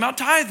we were talking about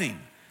tithing.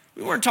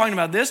 We weren't talking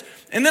about this.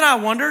 And then I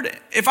wondered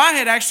if I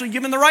had actually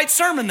given the right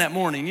sermon that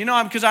morning,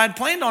 because I had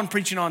planned on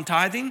preaching on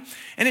tithing.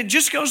 And it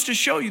just goes to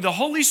show you the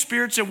Holy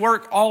Spirit's at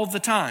work all the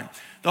time.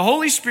 The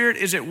Holy Spirit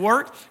is at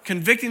work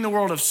convicting the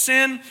world of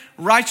sin,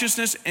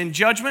 righteousness, and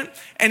judgment.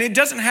 And it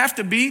doesn't have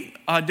to be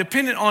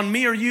dependent on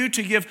me or you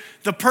to give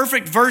the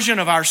perfect version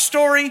of our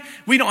story.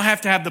 We don't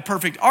have to have the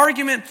perfect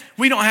argument.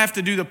 We don't have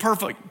to do the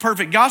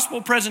perfect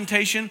gospel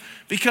presentation,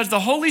 because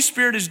the Holy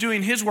Spirit is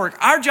doing his work.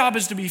 Our job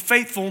is to be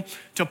faithful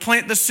to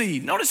plant the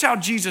seed. Notice how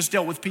Jesus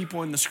dealt with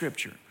people in the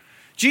scripture.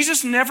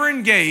 Jesus never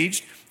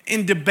engaged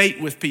in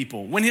debate with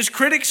people. When his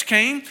critics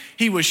came,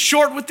 he was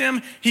short with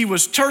them, he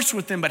was terse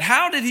with them. But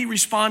how did he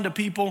respond to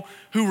people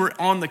who were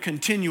on the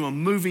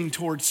continuum moving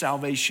towards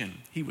salvation?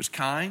 He was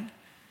kind,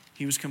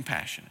 he was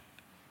compassionate.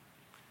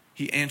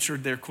 He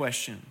answered their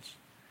questions.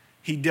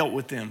 He dealt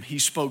with them. He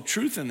spoke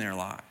truth in their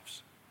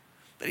lives.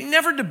 But he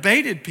never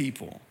debated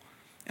people.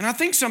 And I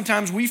think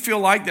sometimes we feel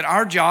like that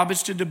our job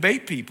is to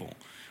debate people.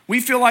 We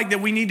feel like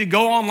that we need to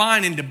go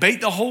online and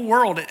debate the whole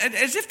world,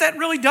 as if that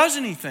really does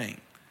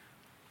anything.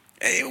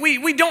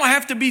 We don't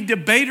have to be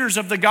debaters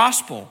of the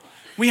gospel.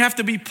 We have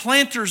to be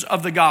planters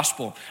of the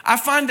gospel. I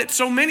find that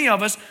so many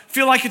of us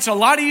feel like it's a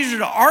lot easier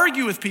to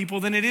argue with people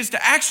than it is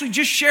to actually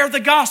just share the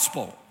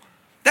gospel.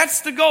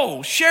 That's the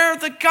goal. Share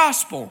the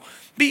gospel.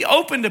 Be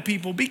open to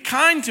people. Be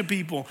kind to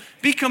people.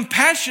 Be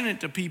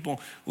compassionate to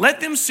people. Let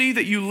them see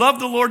that you love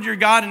the Lord your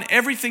God in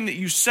everything that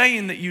you say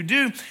and that you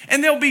do,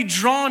 and they'll be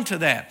drawn to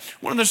that.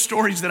 One of the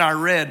stories that I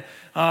read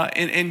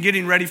in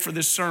getting ready for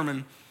this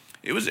sermon,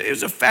 it was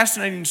a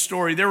fascinating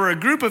story. There were a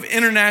group of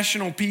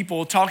international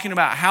people talking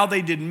about how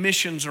they did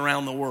missions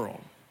around the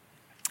world.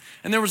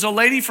 And there was a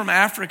lady from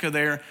Africa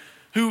there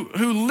who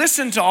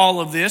listened to all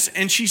of this,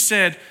 and she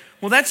said,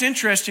 well, that's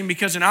interesting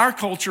because in our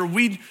culture,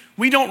 we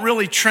don't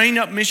really train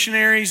up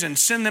missionaries and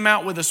send them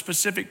out with a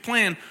specific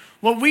plan.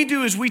 What we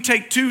do is we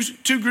take two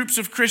groups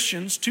of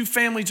Christians, two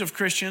families of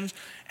Christians,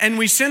 and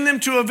we send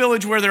them to a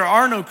village where there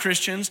are no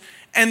Christians,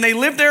 and they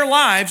live their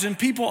lives, and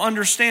people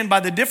understand by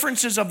the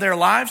differences of their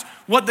lives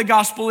what the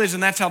gospel is,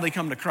 and that's how they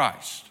come to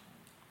Christ.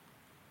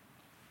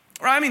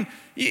 Right? I mean,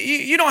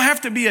 you don't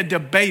have to be a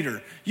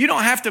debater. You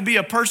don't have to be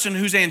a person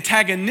who's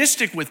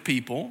antagonistic with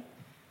people,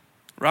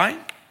 right?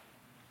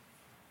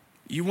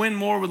 You win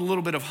more with a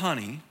little bit of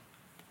honey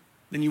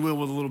than you will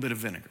with a little bit of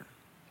vinegar.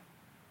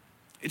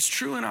 It's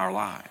true in our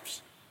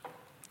lives.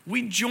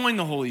 We join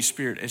the Holy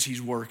Spirit as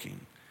He's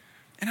working.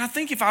 And I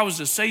think if I was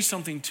to say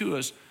something to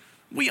us,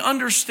 we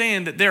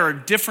understand that there are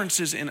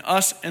differences in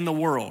us and the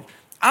world.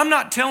 I'm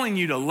not telling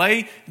you to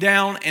lay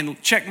down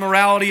and check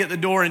morality at the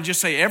door and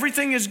just say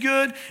everything is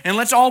good and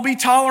let's all be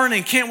tolerant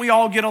and can't we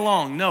all get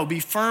along? No, be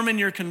firm in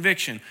your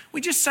conviction.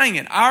 We just sang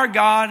it. Our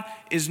God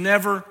is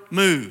never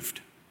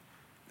moved.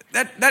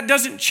 That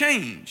doesn't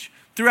change.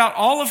 Throughout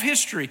all of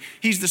history,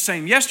 He's the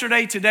same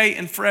yesterday, today,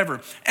 and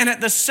forever. And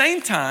at the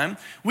same time,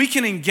 we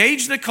can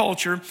engage the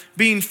culture,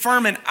 being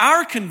firm in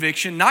our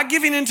conviction, not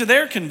giving in to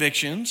their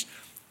convictions,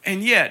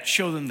 and yet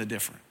show them the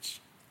difference.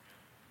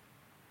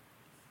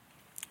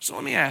 So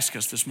let me ask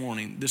us this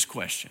morning this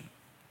question.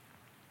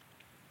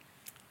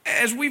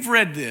 As we've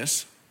read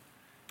this,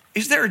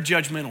 is there a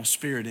judgmental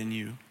spirit in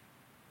you?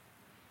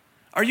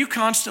 Are you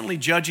constantly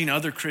judging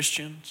other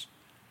Christians?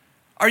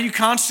 Are you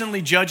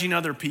constantly judging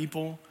other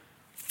people,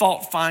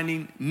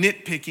 fault-finding,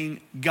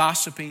 nitpicking,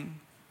 gossiping?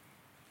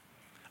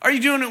 Are you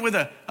doing it with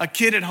a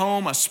kid at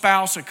home, a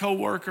spouse, a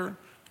coworker,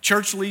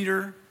 church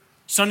leader,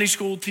 Sunday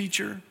school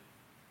teacher?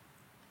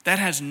 That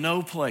has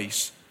no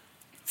place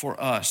for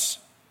us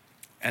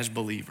as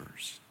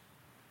believers.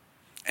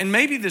 And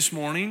maybe this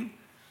morning,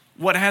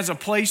 what has a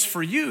place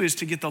for you is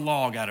to get the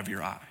log out of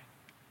your eye.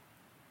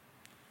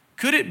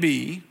 Could it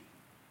be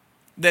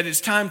that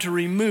it's time to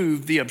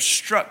remove the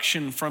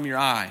obstruction from your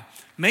eye?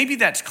 Maybe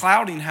that's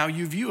clouding how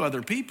you view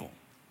other people.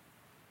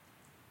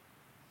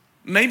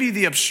 Maybe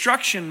the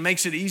obstruction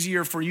makes it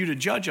easier for you to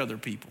judge other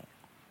people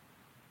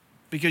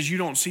because you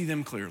don't see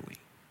them clearly.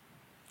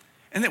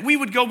 And that we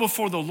would go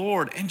before the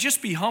Lord and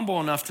just be humble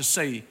enough to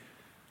say,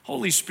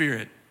 Holy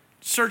Spirit,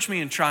 search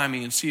me and try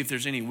me and see if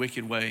there's any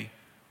wicked way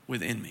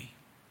within me.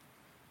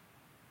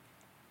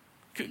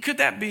 Could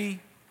that be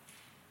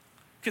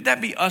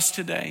us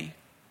today?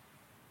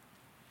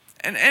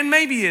 And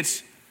maybe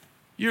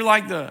you're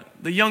like the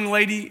young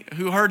lady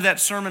who heard that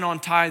sermon on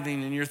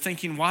tithing and you're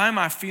thinking, why am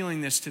I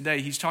feeling this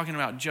today? He's talking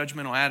about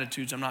judgmental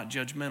attitudes. I'm not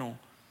judgmental.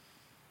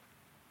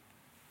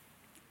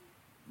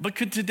 But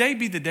could today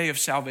be the day of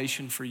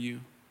salvation for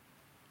you?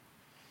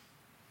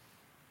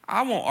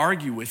 I won't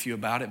argue with you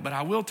about it, but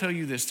I will tell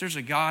you this. There's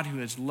a God who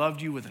has loved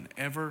you with an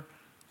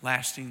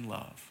everlasting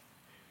love.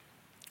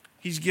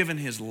 He's given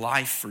His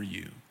life for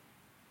you.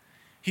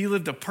 He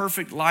lived a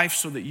perfect life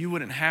so that you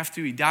wouldn't have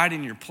to. He died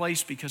in your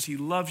place because He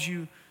loves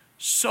you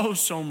so,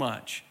 so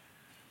much.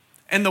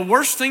 And the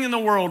worst thing in the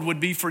world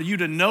would be for you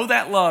to know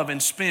that love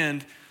and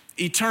spend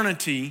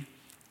eternity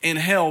in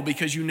hell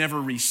because you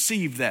never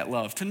received that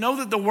love. To know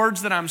that the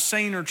words that I'm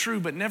saying are true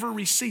but never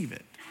receive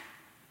it.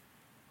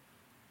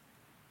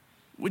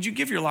 Would you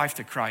give your life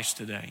to Christ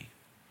today?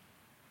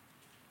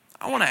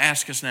 I want to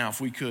ask us now if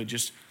we could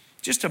just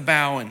to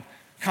bow and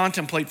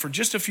contemplate for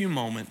just a few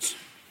moments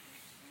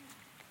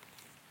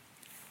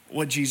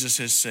what Jesus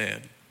has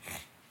said.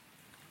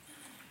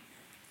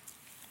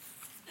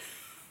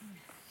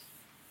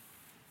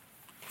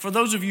 For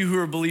those of you who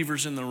are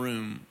believers in the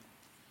room,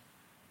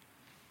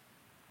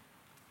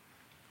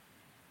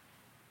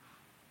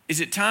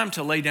 is it time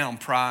to lay down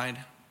pride?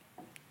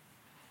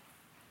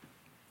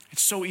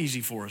 It's so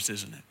easy for us,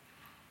 isn't it?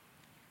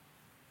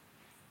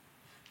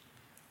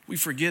 We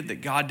forget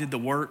that God did the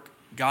work.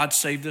 God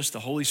saved us.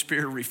 The Holy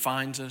Spirit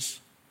refines us.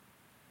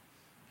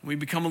 We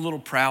become a little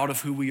proud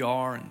of who we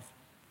are and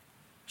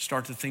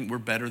start to think we're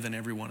better than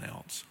everyone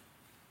else.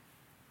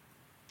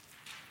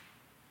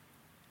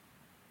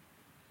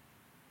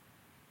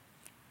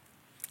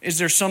 Is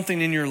there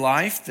something in your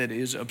life that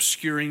is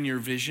obscuring your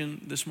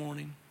vision this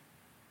morning?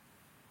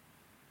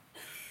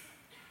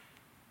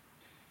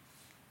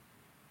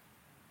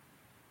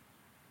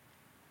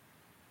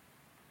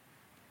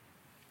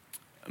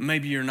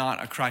 Maybe you're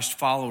not a Christ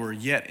follower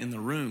yet in the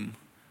room,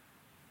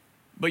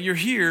 but you're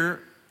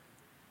here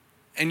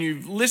and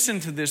you've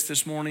listened to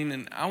this morning,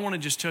 and I want to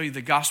just tell you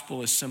the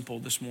gospel is simple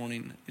this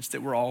morning. It's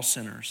that we're all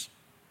sinners.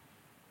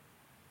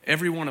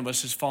 Every one of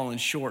us has fallen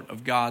short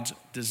of God's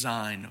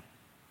design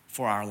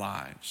for our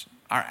lives.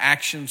 Our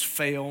actions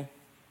fail.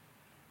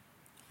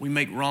 We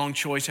make wrong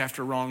choice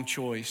after wrong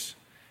choice.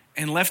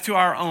 And left to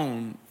our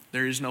own,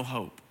 there is no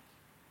hope.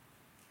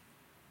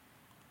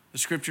 The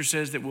scripture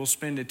says that we'll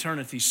spend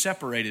eternity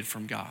separated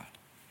from God.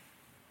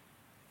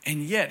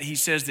 And yet he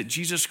says that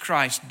Jesus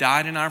Christ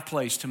died in our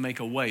place to make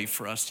a way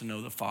for us to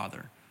know the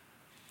Father.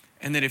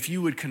 And that if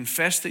you would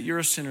confess that you're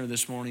a sinner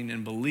this morning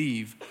and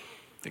believe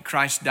that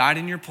Christ died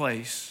in your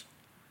place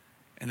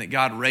and that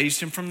God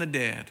raised him from the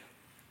dead,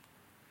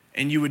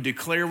 and you would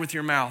declare with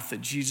your mouth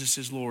that Jesus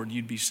is Lord,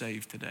 you'd be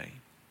saved today.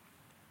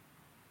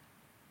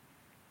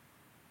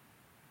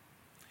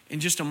 In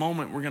just a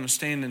moment, we're going to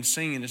stand and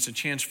sing, and it's a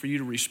chance for you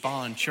to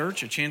respond.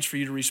 Church, a chance for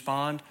you to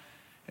respond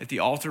at the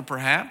altar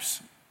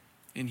perhaps,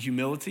 in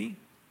humility.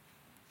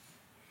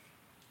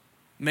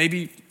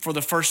 Maybe for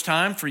the first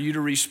time for you to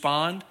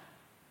respond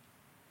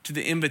to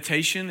the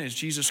invitation as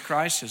Jesus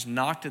Christ has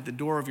knocked at the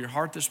door of your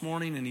heart this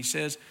morning, and he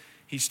says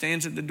he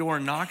stands at the door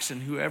and knocks,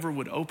 and whoever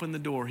would open the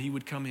door, he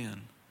would come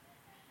in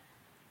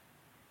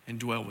and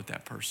dwell with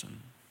that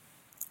person.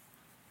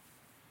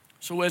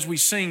 So as we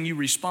sing, you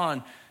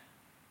respond.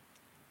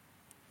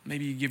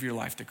 Maybe you give your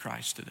life to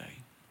Christ today.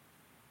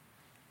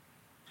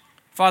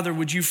 Father,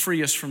 would you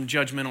free us from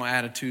judgmental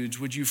attitudes?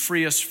 Would you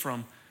free us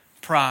from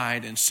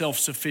pride and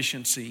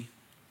self-sufficiency?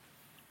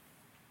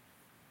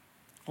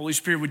 Holy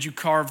Spirit, would you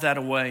carve that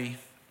away?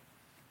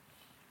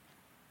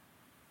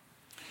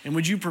 And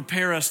would you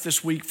prepare us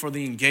this week for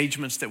the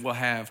engagements that we'll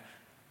have,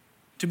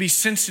 to be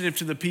sensitive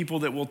to the people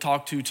that we'll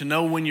talk to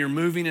know when you're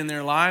moving in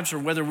their lives or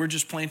whether we're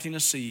just planting a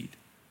seed.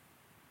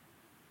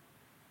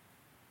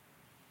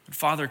 But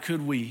Father,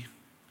 could we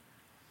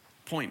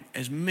point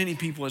as many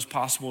people as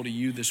possible to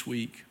you this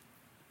week?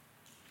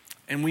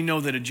 And we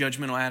know that a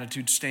judgmental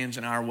attitude stands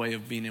in our way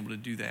of being able to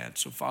do that.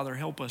 So Father,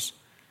 help us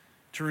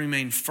to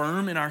remain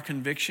firm in our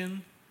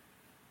conviction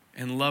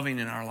and loving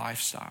in our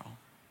lifestyle.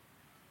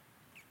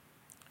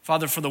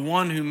 Father, for the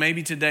one who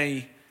maybe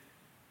today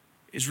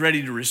is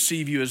ready to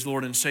receive you as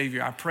Lord and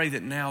Savior, I pray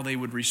that now they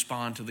would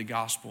respond to the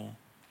gospel.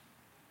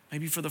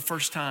 Maybe for the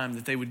first time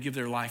that they would give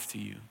their life to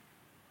you.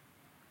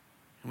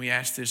 And we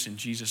ask this in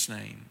Jesus'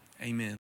 name. Amen.